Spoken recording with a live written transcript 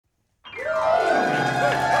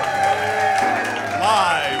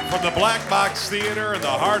From the Black Box Theater in the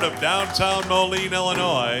heart of downtown Moline,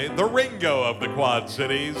 Illinois, the Ringo of the Quad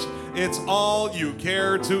Cities, it's All You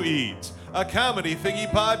Care to Eat, a comedy thingy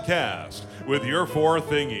podcast with your four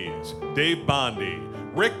thingies: Dave Bondi,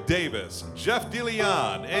 Rick Davis, Jeff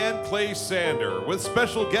DeLeon, and Clay Sander, with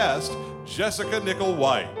special guest Jessica Nickel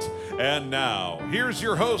White. And now, here's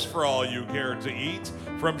your host for All You Care to Eat,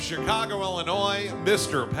 from Chicago, Illinois,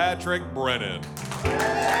 Mr. Patrick Brennan.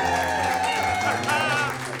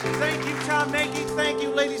 Thank you, Tom Nagy. Thank you,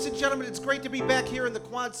 ladies and gentlemen. It's great to be back here in the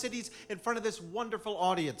Quad Cities in front of this wonderful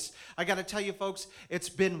audience. I got to tell you, folks, it's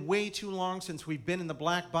been way too long since we've been in the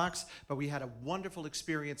Black Box, but we had a wonderful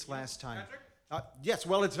experience last time. Yes,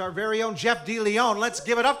 well, it's our very own Jeff DeLeon. Let's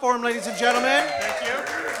give it up for him, ladies and gentlemen. Thank you.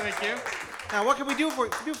 Thank you. Now, what can we do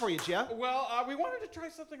for you, Jeff? Well, we wanted to try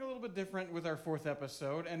something a little bit different with our fourth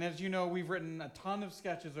episode. And as you know, we've written a ton of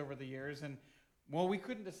sketches over the years. And, well, we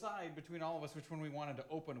couldn't decide between all of us which one we wanted to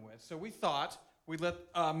open with. So we thought we'd let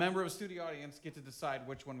a member of a studio audience get to decide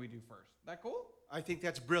which one we do first. That cool? I think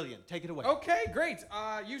that's brilliant. Take it away. Okay, great.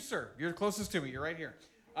 You, sir, you're closest to me. You're right here.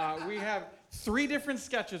 We have 3 different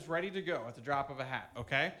sketches ready to go at the drop of a hat,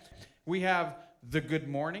 okay? We have the Good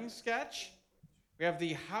Morning sketch. We have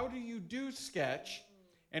the How Do You Do sketch,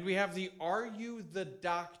 and we have the Are You the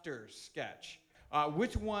Doctor sketch.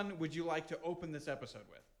 Which one would you like to open this episode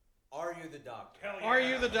with? Are You the Doctor? Yeah. Are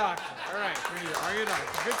You the Doctor? All right, Are You the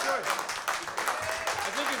Doctor? Good choice. I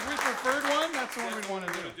think if we preferred one, that's the one we'd want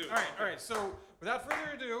to do. All right. So without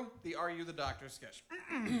further ado, the Are You the Doctor sketch.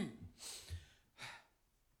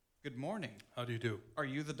 Good morning. How do you do? Are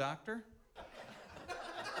you the doctor?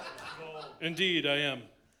 Indeed, I am.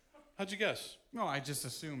 How'd you guess? No, I just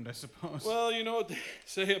assumed, I suppose. Well, you know what they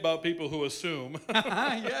say about people who assume.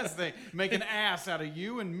 Yes, they make an ass out of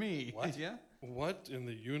you and me. What? Yeah? What in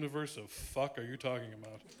the universe of fuck are you talking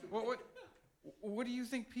about? What do you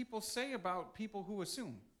think people say about people who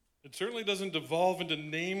assume? It certainly doesn't devolve into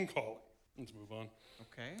name calling. Let's move on.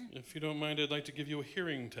 Okay. If you don't mind, I'd like to give you a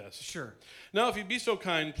hearing test. Sure. Now, if you'd be so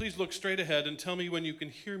kind, please look straight ahead and tell me when you can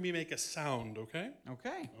hear me make a sound, okay?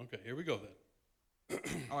 Okay. Okay, here we go then.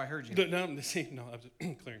 Oh, I heard you. No, see, no, I was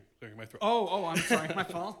clearing my throat. Oh, I'm sorry. My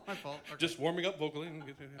fault. Okay. Just warming up vocally.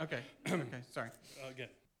 Okay. Sorry. Again.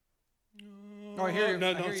 Oh, I hear you.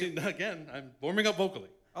 No, see, again, I'm warming up vocally.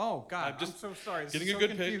 Oh, God, I'm I'm so sorry. This Getting is a so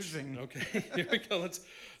good confusing. pitch. Okay, here we go. Let's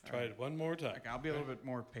try it one more time. Okay, I'll be a little bit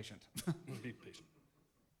more patient. Be patient.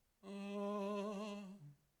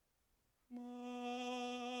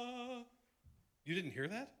 You didn't hear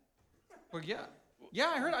that? Well, yeah.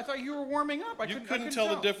 Yeah, I heard. I thought you were warming up. You couldn't tell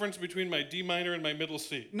the difference between my D minor and my middle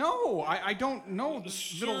C. No, I don't know the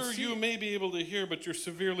middle Sure, C. you may be able to hear, but you're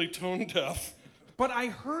severely tone deaf. But I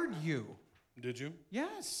heard you. Did you?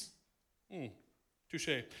 Yes.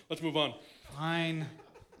 Touche. Let's move on. Fine.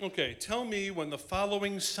 Okay, tell me when the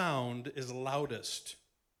following sound is loudest.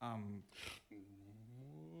 Okay,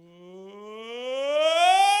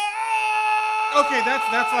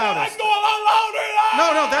 that's loudest. I'm going on louder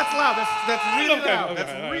now! No, that's loud. That's really loud. Okay,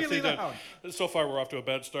 That's all right, really see, loud. So far, we're off to a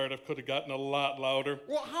bad start. I could have gotten a lot louder.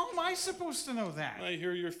 Well, how am I supposed to know that? I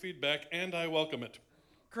hear your feedback, and I welcome it.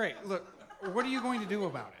 Great. Look, what are you going to do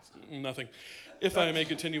about it? Nothing. If I may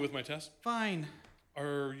continue with my test. Fine.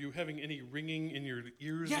 Are you having any ringing in your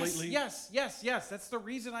ears Yes, lately? yes. That's the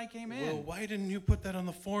reason I came in. Well, why didn't you put that on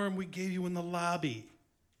the form we gave you in the lobby?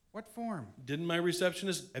 What form? Didn't my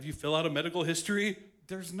receptionist have you fill out a medical history?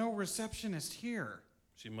 There's no receptionist here.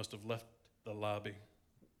 She must have left the lobby.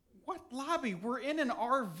 What lobby? We're in an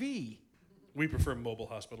RV. We prefer mobile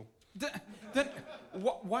hospital. Then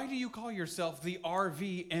why do you call yourself the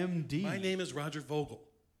RVMD? My name is Roger Vogel.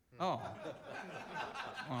 Oh.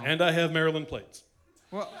 And I have Maryland plates.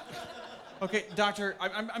 Well, okay, doctor,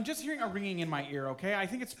 I'm just hearing a ringing in my ear, okay? I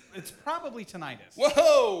think it's probably tinnitus.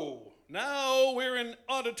 Whoa! Now we're an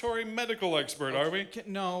auditory medical expert, are we?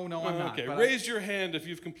 No, I'm not. Okay, but raise your hand if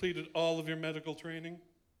you've completed all of your medical training.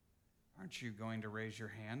 Aren't you going to raise your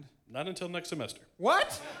hand? Not until next semester.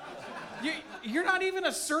 What? You're not even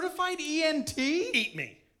a certified ENT? Eat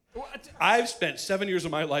me. What? I've spent 7 years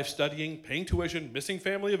of my life studying, paying tuition, missing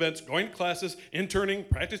family events, going to classes, interning,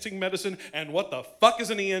 practicing medicine, and what the fuck is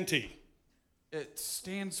an ENT? It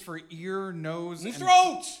stands for ear, nose, And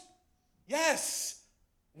throat! Yes!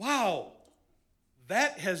 Wow.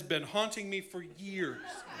 That has been haunting me for years.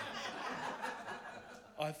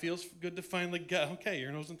 It feels good to finally get, okay,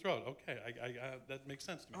 ear, nose, and throat. Okay, that makes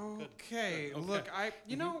sense to me. Okay, Good. look,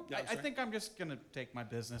 Yeah, I sorry. think I'm just gonna take my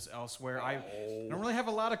business elsewhere. I don't really have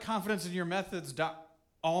a lot of confidence in your methods,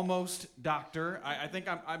 almost doctor. I think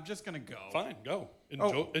I'm just gonna go. Fine, go.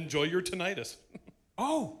 Enjoy your tinnitus.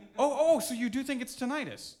 Oh, so you do think it's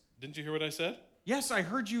tinnitus? Didn't you hear what I said? Yes, I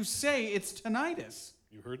heard you say it's tinnitus.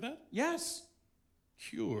 You heard that? Yes.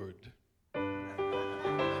 Cured.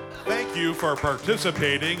 Thank you for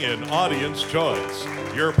participating in Audience Choice.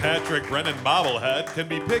 Your Patrick Brennan bobblehead can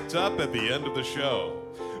be picked up at the end of the show.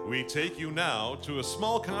 We take you now to a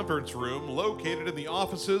small conference room located in the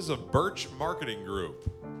offices of Birch Marketing Group.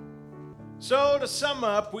 So, to sum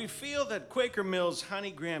up, we feel that Quaker Mills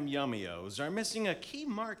Honeygram Yummy-O's are missing a key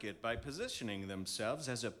market by positioning themselves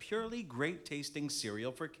as a purely great-tasting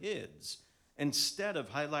cereal for kids, instead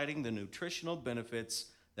of highlighting the nutritional benefits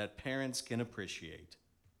that parents can appreciate.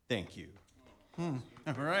 Thank you.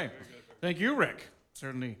 All right. Thank you, Rick.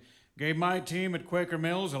 Certainly gave my team at Quaker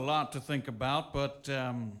Mills a lot to think about, but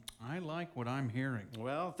I like what I'm hearing.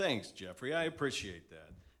 Well, thanks, Jeffrey. I appreciate that.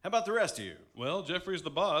 How about the rest of you? Well, Jeffrey's the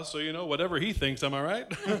boss, so whatever he thinks, am I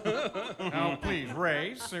right? Now, please,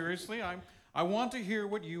 Ray, seriously, I want to hear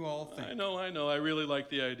what you all think. I know. I really like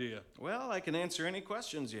the idea. Well, I can answer any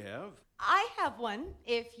questions you have. I have one,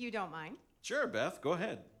 if you don't mind. Sure, Beth, go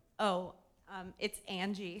ahead. Oh, it's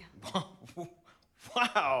Angie.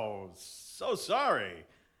 Wow, so sorry.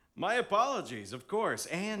 My apologies, of course.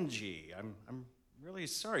 Angie, I'm really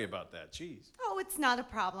sorry about that. Jeez. Oh, it's not a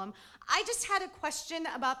problem. I just had a question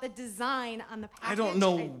about the design on the package. I don't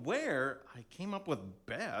know where I came up with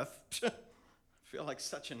Beth. I feel like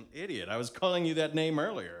such an idiot. I was calling you that name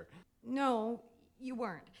earlier. No, you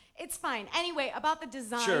weren't. It's fine. Anyway, about the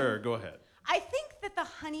design. Sure, go ahead. I think that the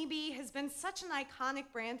Honeybee has been such an iconic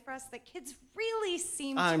brand for us that kids really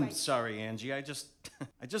seem to... I'm sorry, Angie. I just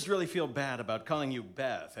really feel bad about calling you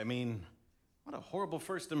Beth. I mean, what a horrible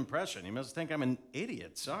first impression. You must think I'm an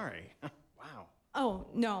idiot. Sorry. Wow. Oh,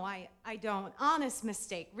 no, I don't. Honest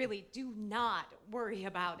mistake. Really, do not worry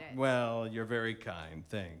about it. Well, you're very kind.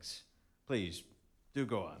 Thanks. Please, do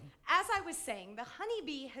go on. As I was saying, the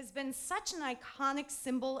honeybee has been such an iconic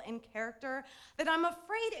symbol and character that I'm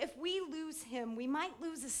afraid if we lose him, we might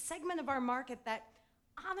lose a segment of our market that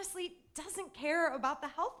honestly doesn't care about the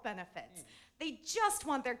health benefits. They just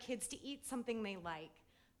want their kids to eat something they like.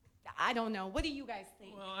 I don't know. What do you guys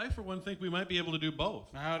think? Well, I, for one, think we might be able to do both.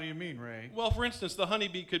 How do you mean, Ray? Well, for instance, the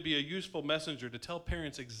honeybee could be a useful messenger to tell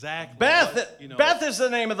parents exactly Beth! what, Beth is the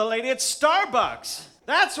name of the lady at Starbucks.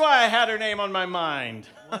 That's why I had her name on my mind.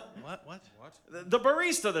 What? The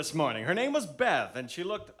barista this morning, her name was Beth, and she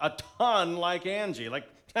looked a ton like Angie. Like,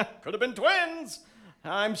 could have been twins.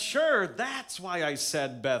 I'm sure that's why I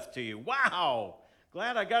said Beth to you. Wow.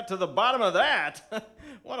 Glad I got to the bottom of that.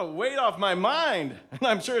 What a weight off my mind. And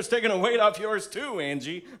I'm sure it's taken a weight off yours too,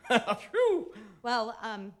 Angie. Phew. Well,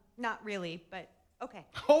 not really, but okay.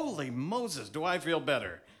 Holy Moses, do I feel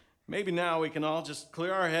better. Maybe now we can all just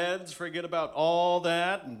clear our heads, forget about all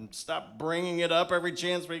that, and stop bringing it up every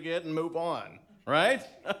chance we get and move on. Right?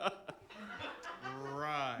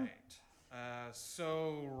 Right.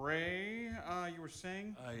 So, Ray, you were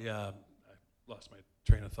saying? I lost my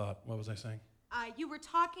train of thought. What was I saying? You were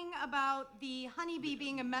talking about the honeybee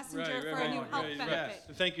being a messenger for a new health benefit.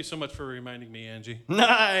 Yes. Thank you so much for reminding me, Angie.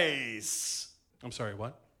 Nice. I'm sorry,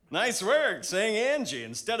 what? Nice work saying Angie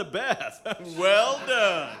instead of Beth. Well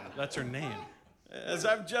done. That's her name. As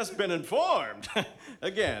I've just been informed.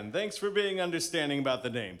 Again, thanks for being understanding about the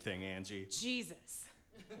name thing, Angie. Jesus.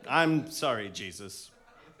 I'm sorry, Jesus.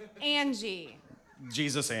 Angie.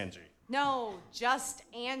 Jesus Angie. No, just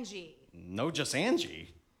Angie. No, just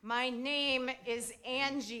Angie. My name is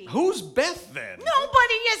Angie. Who's Beth then?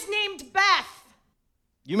 Nobody is named Beth.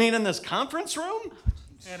 You mean in this conference room?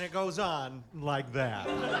 And it goes on like that.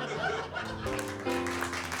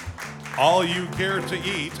 All You Care to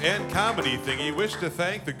Eat and Comedy Thingy wish to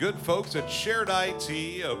thank the good folks at Shared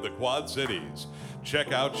IT of the Quad Cities.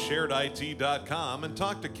 Check out sharedit.com and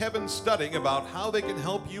talk to Kevin Studding about how they can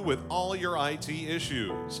help you with all your IT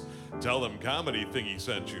issues. Tell them Comedy Thingy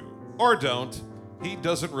sent you. Or don't. He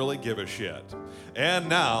doesn't really give a shit. And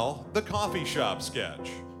now, the coffee shop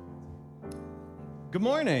sketch. Good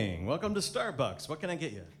morning. Welcome to Starbucks. What can I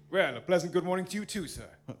get you? Well, a pleasant good morning to you too, sir.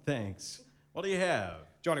 Thanks. What do you have?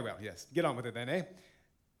 Jolly well, yes. Get on with it then, eh?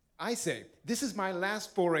 I say, this is my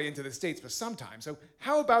last foray into the States for some time, so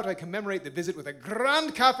how about I commemorate the visit with a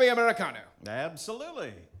Grand Cafe Americano?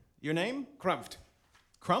 Absolutely. Your name? Crumped.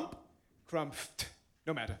 Crump? Crumped.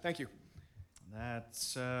 No matter. Thank you.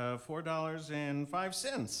 That's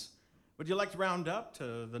 $4.05. Would you like to round up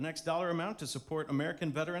to the next dollar amount to support American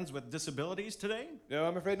veterans with disabilities today? No,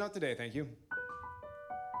 I'm afraid not today, thank you.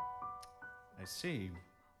 I see.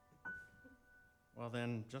 Well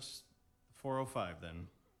then, just $4.05 then.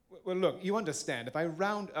 Well, look, you understand, if I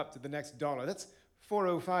round up to the next dollar, that's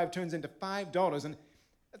 $4.05 turns into $5, and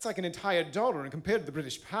that's like an entire dollar, and compared to the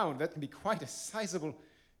British pound, that can be quite a sizable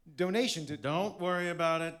donation to... Don't worry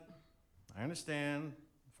about it. I understand.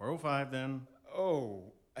 405 then. Oh,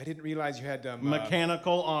 I didn't realize you had,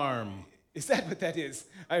 Mechanical arm. Is that what that is?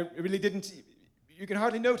 I really didn't... You can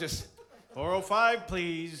hardly notice. 405,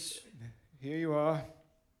 please. Here you are.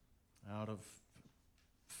 Out of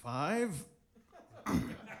 5?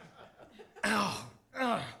 Ow.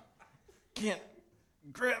 Ugh. Can't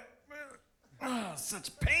grip.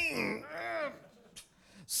 Such pain.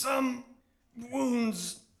 Some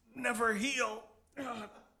wounds never heal.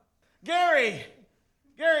 Gary!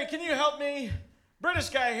 Gary, can you help me? British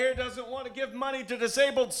guy here doesn't want to give money to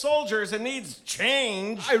disabled soldiers and needs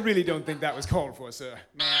change. I really don't think that was called for, sir.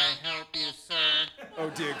 May I help you, sir? Oh,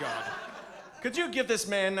 dear God. Could you give this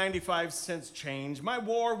man 95 cents change? My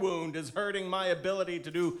war wound is hurting my ability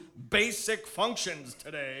to do basic functions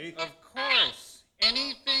today. Of course.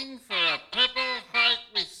 Anything for a Purple Heart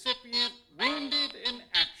recipient wounded in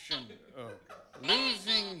action.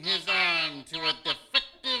 Losing his arm to a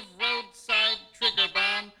defective roadside trigger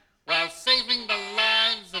bomb while saving the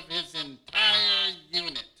lives of his entire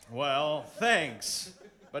unit. Well, thanks.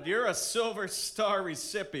 But you're a Silver Star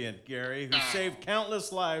recipient, Gary, who saved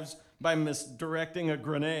countless lives by misdirecting a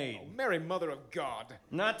grenade. Mary Mother of God.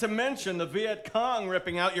 Not to mention the Viet Cong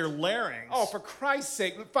ripping out your larynx. Oh, for Christ's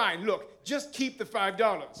sake. Fine, look, just keep the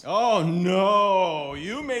 $5. Oh, no.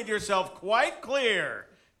 You made yourself quite clear.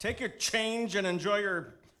 Take your change and enjoy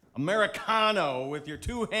your Americano with your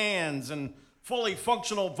 2 hands and fully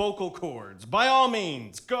functional vocal cords. By all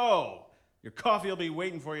means, go. Your coffee will be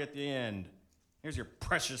waiting for you at the end. Here's your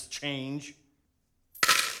precious change.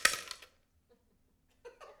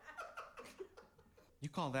 You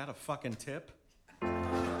call that a fucking tip? Boom!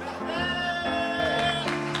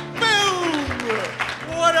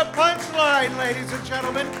 What a punchline, ladies and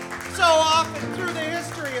gentlemen. So often through the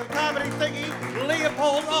history of comedy thingy,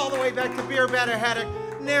 Leopold all the way back to Beer Batter Haddock,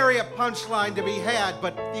 nary a punchline to be had.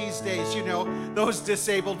 But these days, you know, those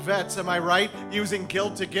disabled vets, am I right? Using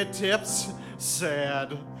guilt to get tips?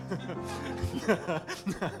 Sad.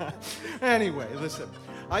 Anyway, listen.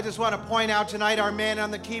 I just want to point out tonight our man on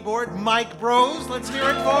the keyboard, Mike Bros. Let's hear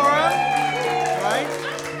it for him.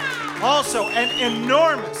 Right? Also, an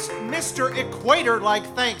enormous Mr. Equator-like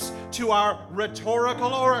thanks to our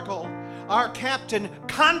rhetorical oracle, our Captain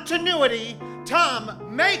Continuity, Tom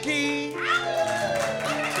Makey.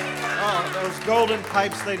 Oh, those golden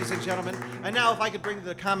pipes, ladies and gentlemen. And now, if I could bring to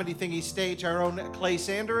the comedy thingy stage our own Clay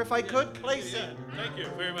Sander, if I could. Clay Sander. Thank you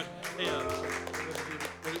very much. Hey,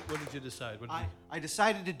 what did you decide? I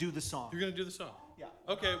decided to do the song. You're going to do the song? Yeah.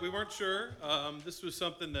 Okay, we weren't sure. This was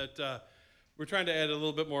something that we're trying to add a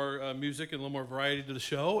little bit more music and a little more variety to the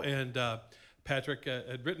show. And Patrick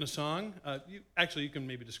had written a song. You can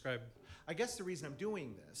maybe describe. I guess the reason I'm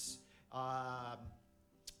doing this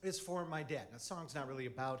is for my dad. Now, the song's not really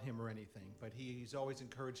about him or anything, but he's always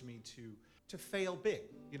encouraged me to fail big,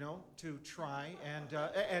 you know, to try, and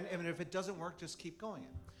if it doesn't work, just keep going.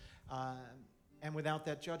 And without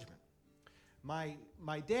that judgment. My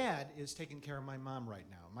dad is taking care of my mom right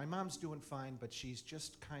now. My mom's doing fine, but she's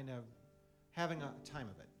just kind of having a time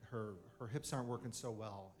of it. Her hips aren't working so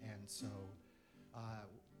well, and so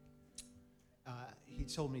he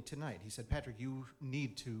told me tonight, he said, Patrick, you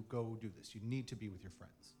need to go do this. You need to be with your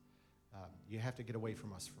friends. You have to get away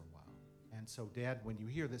from us for a while. And so, Dad, when you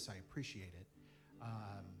hear this, I appreciate it.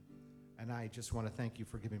 And I just want to thank you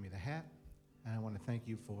for giving me the hat, and I want to thank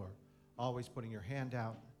you for always putting your hand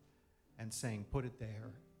out and saying, put it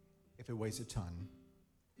there if it weighs a ton.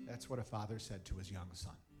 That's what a father said to his young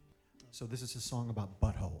son. So this is a song about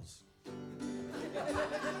buttholes.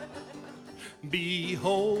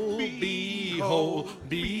 Behold, behold,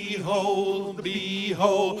 behold,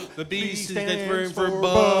 behold. The B stands for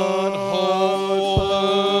butthole.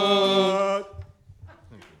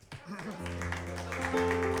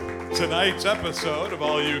 Tonight's episode of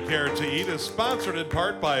All You Care to Eat is sponsored in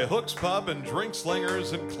part by Hooks Pub and Drink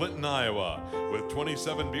Slingers in Clinton, Iowa, with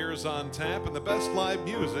 27 beers on tap and the best live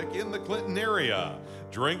music in the Clinton area.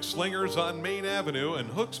 Drink Slingers on Main Avenue and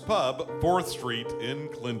Hooks Pub, 4th Street in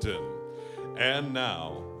Clinton. And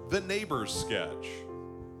now, the Neighbors sketch.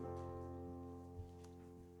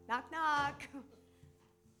 Knock, knock.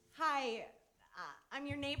 Hi, I'm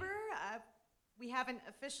your neighbor. We haven't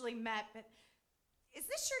officially met, but is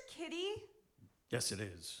this your kitty? Yes, it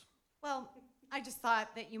is. Well, I just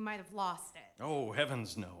thought that you might have lost it. Oh,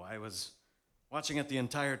 heavens no. I was watching it the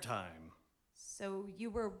entire time. So you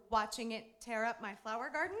were watching it tear up my flower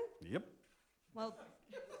garden? Yep. Well,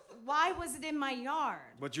 why was it in my yard?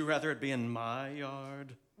 Would you rather it be in my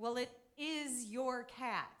yard? Well, it is your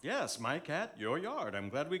cat. Yes, my cat, your yard. I'm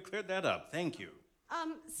glad we cleared that up. Thank you.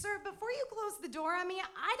 Sir, before you close the door on me,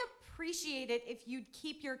 I'd appreciate it if you'd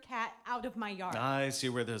keep your cat out of my yard. I see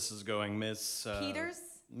where this is going, Miss... Peters?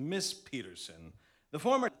 Miss Peterson. The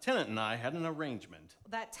former tenant and I had an arrangement.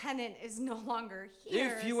 That tenant is no longer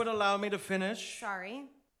here. If you would allow me to finish. Sorry.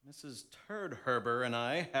 Mrs. Turdherber and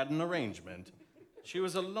I had an arrangement. She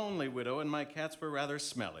was a lonely widow and my cats were rather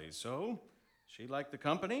smelly, so she liked the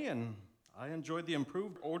company and I enjoyed the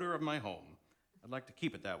improved order of my home. I'd like to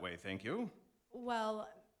keep it that way, thank you. Well,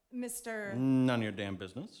 Mr. None of your damn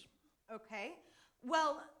business. Okay.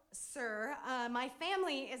 Well, sir, my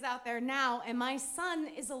family is out there now, and my son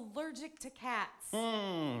is allergic to cats.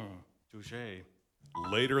 Touché.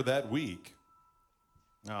 Later that week,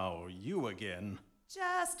 Oh, you again.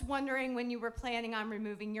 Just wondering when you were planning on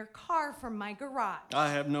removing your car from my garage. I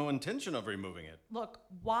have no intention of removing it. Look,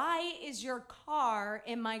 why is your car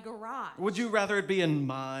in my garage? Would you rather it be in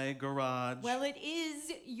my garage? Well, it is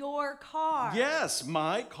your car. Yes,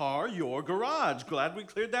 my car, your garage. Glad we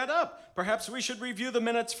cleared that up. Perhaps we should review the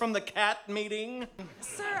minutes from the cat meeting.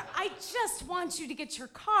 Sir, I just want you to get your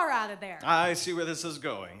car out of there. I see where this is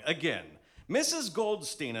going. Again, Mrs.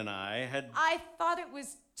 Goldstein and I had... I thought it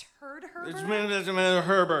was Turdherber.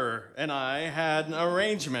 Herber and I had an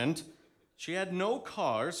arrangement. She had no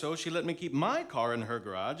car, so she let me keep my car in her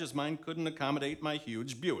garage as mine couldn't accommodate my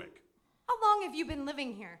huge Buick. How long have you been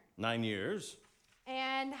living here? 9 years.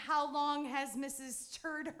 And how long has Mrs.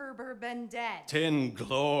 Turdherber been dead? 10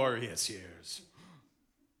 glorious years.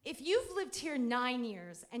 If you've lived here 9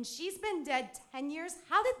 years and she's been dead 10 years,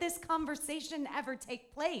 how did this conversation ever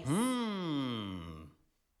take place?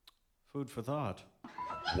 Food for thought.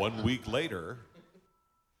 1 week later,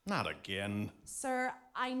 Not again. Sir,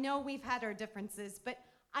 I know we've had our differences, but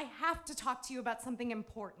I have to talk to you about something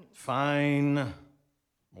important. Fine.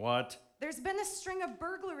 What? There's been a string of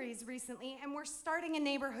burglaries recently, and we're starting a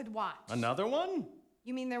neighborhood watch. Another one?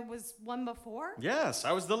 You mean there was one before? Yes,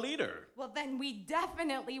 I was the leader. Well, then we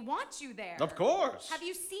definitely want you there. Of course. Have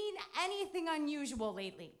you seen anything unusual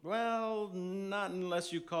lately? Well, not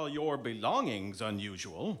unless you call your belongings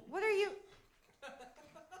unusual. What are you...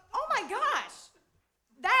 Oh my gosh!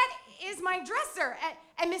 That is my dresser,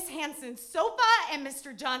 and Miss Hanson's sofa, and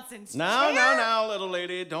Mr. Johnson's chair. Now, little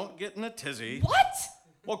lady, don't get in a tizzy. What?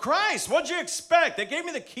 Well, Christ, what'd you expect? They gave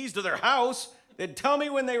me the keys to their house. They'd tell me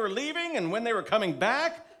when they were leaving and when they were coming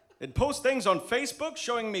back. They'd post things on Facebook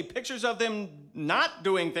showing me pictures of them not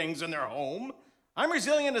doing things in their home. I'm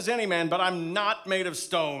resilient as any man, but I'm not made of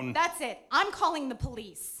stone. That's it. I'm calling the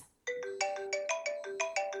police.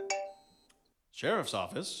 Sheriff's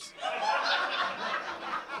office.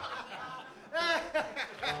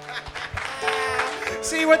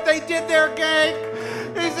 See what they did there, gang?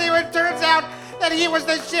 You see what turns out that he was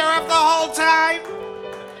the sheriff the whole time?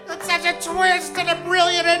 That's such a twist and a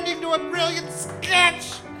brilliant ending to a brilliant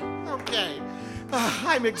sketch. Okay,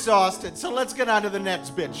 I'm exhausted, so let's get on to the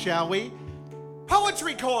next bit, shall we?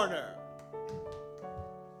 Poetry Corner.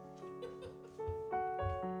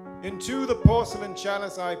 Into the porcelain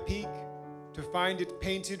chalice I peek, to find it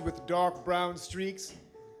painted with dark brown streaks.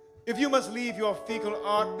 If you must leave your fecal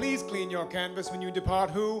art, please clean your canvas when you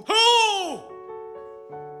depart. Who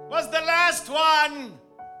was the last one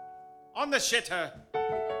on the shitter?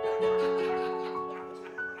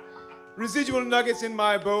 Residual nuggets in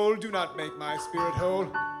my bowl do not make my spirit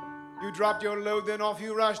whole. You dropped your load, then off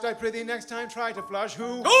you rushed. I prithee next time try to flush.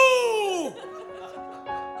 Who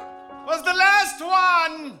was the last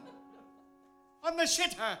one on the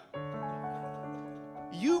shitter?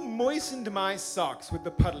 You moistened my socks with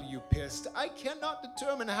the puddle you pissed. I cannot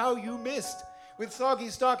determine how you missed. With soggy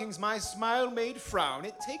stockings my smile made frown.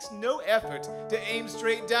 It takes no effort to aim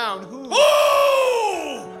straight down. Who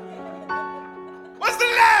was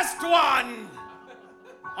the last one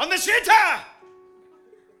on the shitter?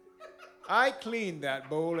 I cleaned that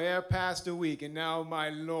bowl ere past a week, and now, my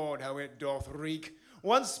lord, how it doth reek.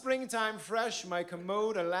 Once springtime fresh, my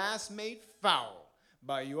commode, alas, made foul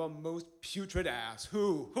by your most putrid ass.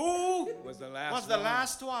 Who was the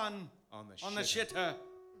last one on the shitter?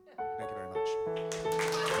 Thank you very much.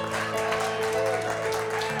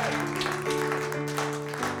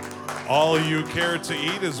 All You Care to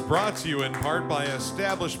Eat is brought to you in part by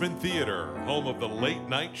Establishment Theater, home of the late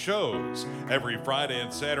night shows. Every Friday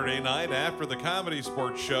and Saturday night after the Comedy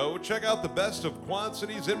Sports Show, check out the best of Quad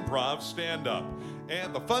City's improv stand-up.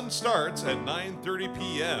 And the fun starts at 9:30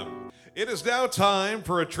 p.m. It is now time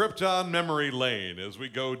for a trip down memory lane as we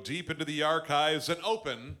go deep into the archives and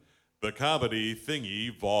open the Comedy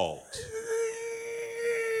Thingy Vault.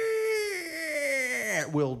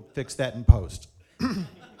 We'll fix that in post.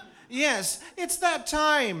 Yes, it's that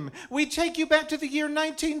time. We take you back to the year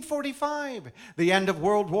 1945, the end of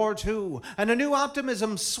World War II, and a new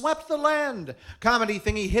optimism swept the land. Comedy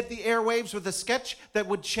Thingy hit the airwaves with a sketch that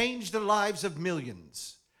would change the lives of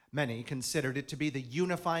millions. Many considered it to be the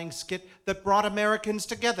unifying skit that brought Americans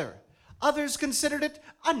together. Others considered it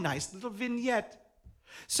a nice little vignette.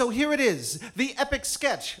 So here it is, the epic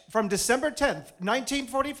sketch from December 10th,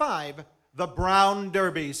 1945, the Brown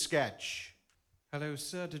Derby sketch. Hello,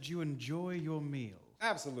 sir. Did you enjoy your meal?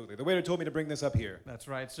 Absolutely. The waiter told me to bring this up here. That's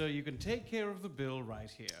right, sir. You can take care of the bill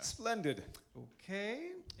right here. Splendid. Okay.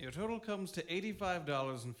 Your total comes to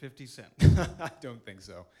 $85.50. I don't think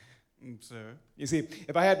so. Sir? You see,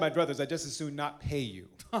 if I had my druthers, I'd just as soon not pay you.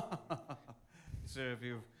 Sir, if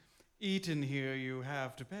you've eaten here, you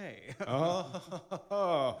have to pay.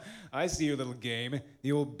 Oh, I see your little game.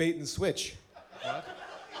 The old bait and switch. What?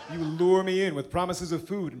 You lure me in with promises of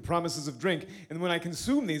food and promises of drink, and when I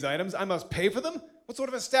consume these items, I must pay for them? What sort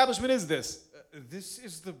of establishment is this? This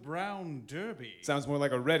is the Brown Derby. Sounds more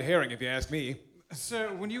like a red herring, if you ask me.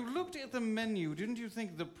 Sir, when you looked at the menu, didn't you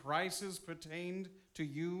think the prices pertained to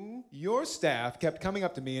you? Your staff kept coming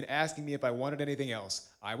up to me and asking me if I wanted anything else.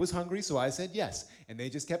 I was hungry, so I said yes, and they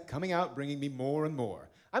just kept coming out, bringing me more and more.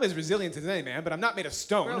 I'm as resilient as any man, but I'm not made of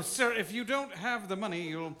stone. Well, sir, if you don't have the money,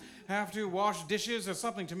 you'll have to wash dishes or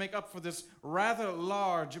something to make up for this rather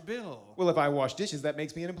large bill. Well, if I wash dishes, that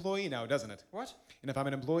makes me an employee now, doesn't it? What? And if I'm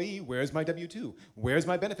an employee, where's my W-2? Where's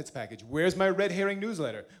my benefits package? Where's my red herring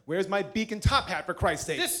newsletter? Where's my beacon top hat, for Christ's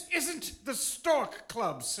sake? This isn't the Stork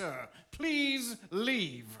Club, sir. Please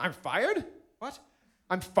leave. I'm fired? What?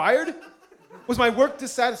 I'm fired? Was my work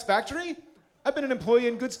dissatisfactory? I've been an employee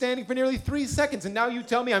in good standing for nearly 3 seconds, and now you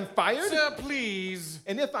tell me I'm fired? Sir, please.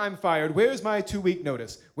 And if I'm fired, where's my 2-week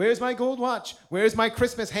notice? Where's my gold watch? Where's my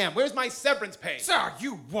Christmas ham? Where's my severance pay? Sir,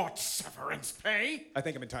 you want severance pay? I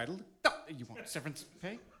think I'm entitled. No, you want severance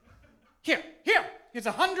pay? Here, here's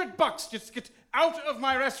 $100. Just get out of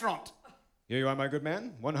my restaurant. Here you are, my good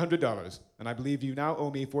man, $100. And I believe you now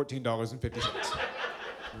owe me $14.50.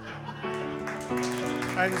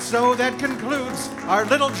 And so that concludes our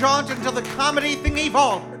little jaunt into the Comedy Thingy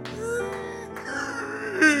Vault.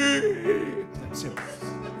 That's it.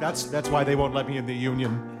 That's why they won't let me in the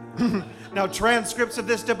union. Now, transcripts of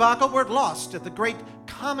this debacle were lost at the great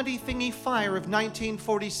Comedy Thingy Fire of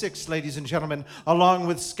 1946, ladies and gentlemen, along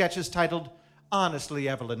with sketches titled, Honestly,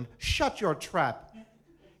 Evelyn, Shut Your Trap,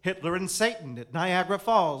 Hitler and Satan at Niagara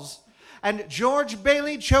Falls, and George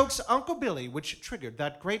Bailey Chokes Uncle Billy, which triggered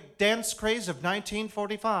that great dance craze of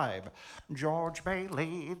 1945. George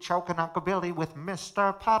Bailey choking Uncle Billy with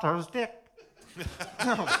Mr. Potter's dick.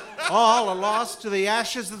 All a loss to the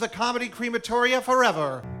ashes of the comedy crematoria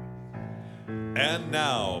forever. And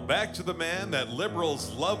now, back to the man that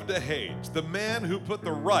liberals love to hate, the man who put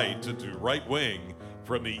the right into right wing.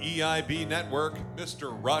 From the EIB network,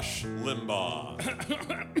 Mr. Rush Limbaugh.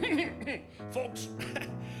 Folks,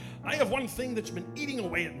 I have one thing that's been eating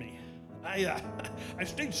away at me. I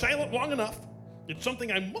stayed silent long enough. It's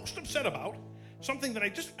something I'm most upset about. Something that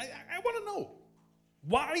I want to know.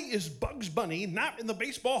 Why is Bugs Bunny not in the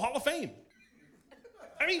Baseball Hall of Fame?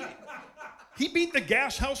 I mean, he beat the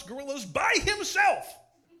Gas House Gorillas by himself.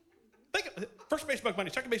 Think of it. First base Bugs Bunny,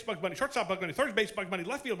 second base Bugs Bunny, shortstop Bugs Bunny, third base Bugs Bunny,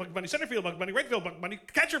 left field Bugs Bunny, center field Bugs Bunny, right field Bugs Bunny,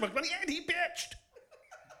 catcher Bugs Bunny, and he pitched.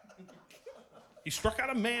 He struck out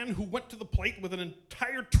a man who went to the plate with an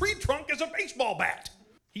entire tree trunk as a baseball bat.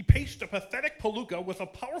 He paced a pathetic palooka with a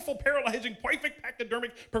powerful, paralyzing, perfect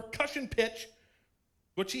pachydermic percussion pitch,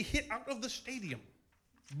 which he hit out of the stadium.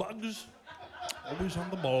 Bugs, always on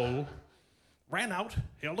the ball, ran out,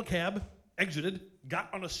 hailed a cab, exited,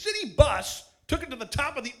 got on a city bus, took it to the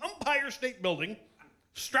top of the Empire State Building,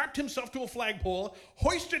 strapped himself to a flagpole,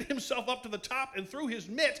 hoisted himself up to the top, and threw his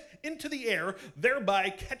mitt into the air, thereby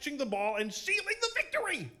catching the ball and sealing the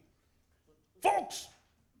victory. Folks,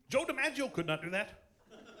 Joe DiMaggio could not do that.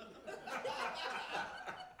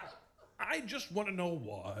 I just want to know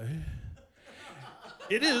why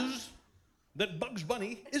it is that Bugs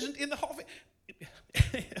Bunny isn't in the Hall of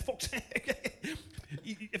Fame. Folks,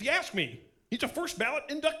 if you ask me, he's a first ballot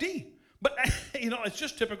inductee. But, it's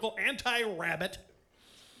just typical anti-rabbit,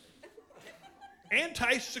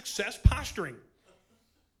 anti-success posturing.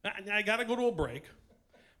 I got to go to a break.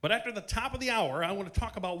 But after the top of the hour, I want to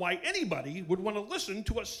talk about why anybody would want to listen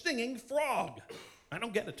to a singing frog. I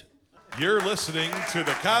don't get it. You're listening to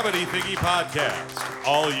the Comedy Thingy Podcast,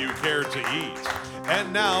 all you care to eat.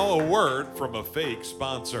 And now, a word from a fake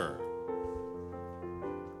sponsor.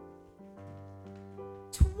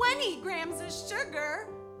 20 grams of sugar,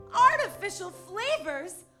 artificial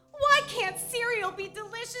flavors. Why can't cereal be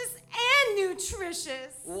delicious and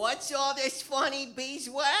nutritious? What's all this funny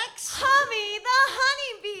beeswax? Hummy the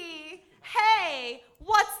honeybee. Hey,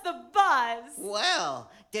 what's the buzz?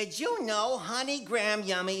 Well, did you know Honey Graham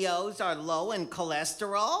Yummy-O's are low in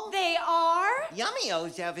cholesterol? They are?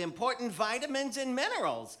 Yummy-O's have important vitamins and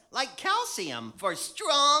minerals, like calcium for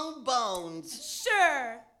strong bones.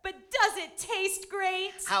 Sure, but does it taste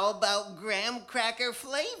great? How about graham cracker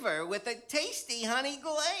flavor with a tasty honey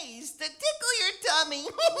glaze to tickle your tummy?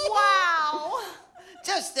 Wow!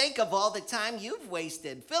 Just think of all the time you've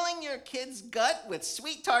wasted filling your kid's gut with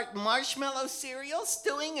sweet tart marshmallow cereal,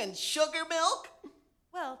 stewing in sugar milk.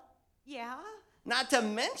 Well, yeah. Not to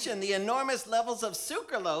mention the enormous levels of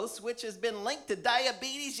sucralose, which has been linked to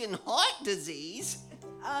diabetes and heart disease.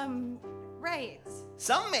 Right.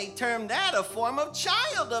 Some may term that a form of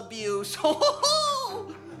child abuse.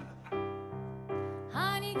 Honey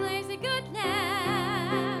glaze of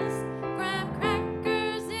goodness, graham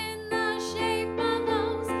crackers in the shape of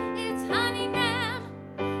O's. It's honey graham,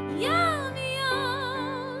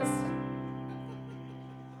 Yummy-O's.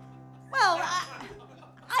 Well,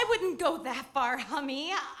 I wouldn't go that far,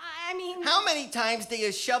 Hummy. I mean... How many times do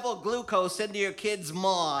you shovel glucose into your kid's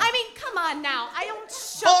maw? I mean, come on now. I don't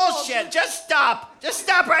shovel... Bullshit! Just stop! Just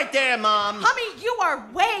stop right there, Mom! Hummy, you are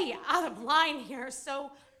way out of line here,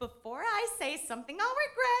 so before I say something I'll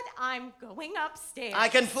regret, I'm going upstairs. I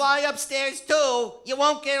can fly upstairs too. You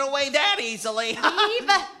won't get away that easily. Leave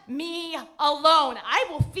me alone. I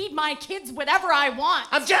will feed my kids whatever I want.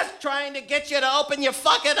 I'm just trying to get you to open your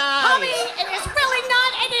fucking eyes. Hummy, it is really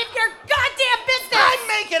not any of your goddamn business. I'm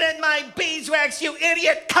making it my beeswax, you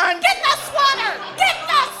idiot cunt. Get the swatter! Get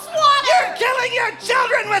the swatter! You're killing your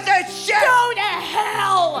children with this shit! Go to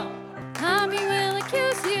hell! Hummy will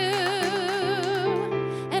accuse you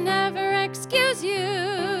and never excuse you.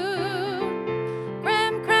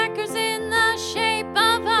 Graham crackers in the shape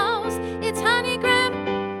of O's. It's honey graham,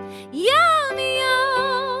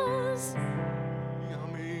 Yummy-O's.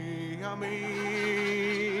 Yummy, yummy.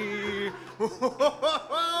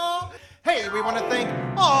 Hey, we want to thank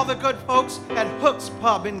all the good folks at Hook's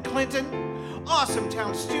Pub in Clinton, Awesome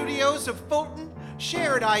Town Studios of Fulton,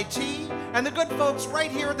 Shared IT, and the good folks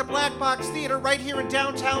right here at the Black Box Theater right here in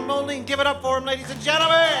downtown Moline. Give it up for them, ladies and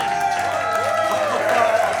gentlemen.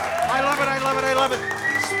 I love it, I love it, I love it.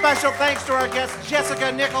 Special thanks to our guests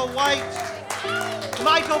Jessica Nickel-White,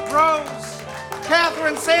 Michael Prose,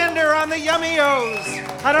 Catherine Sander on the Yummy-O's,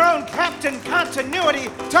 and our own Captain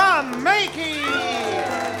Continuity, Tom Mackey.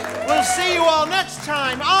 We'll see you all next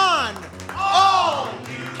time on All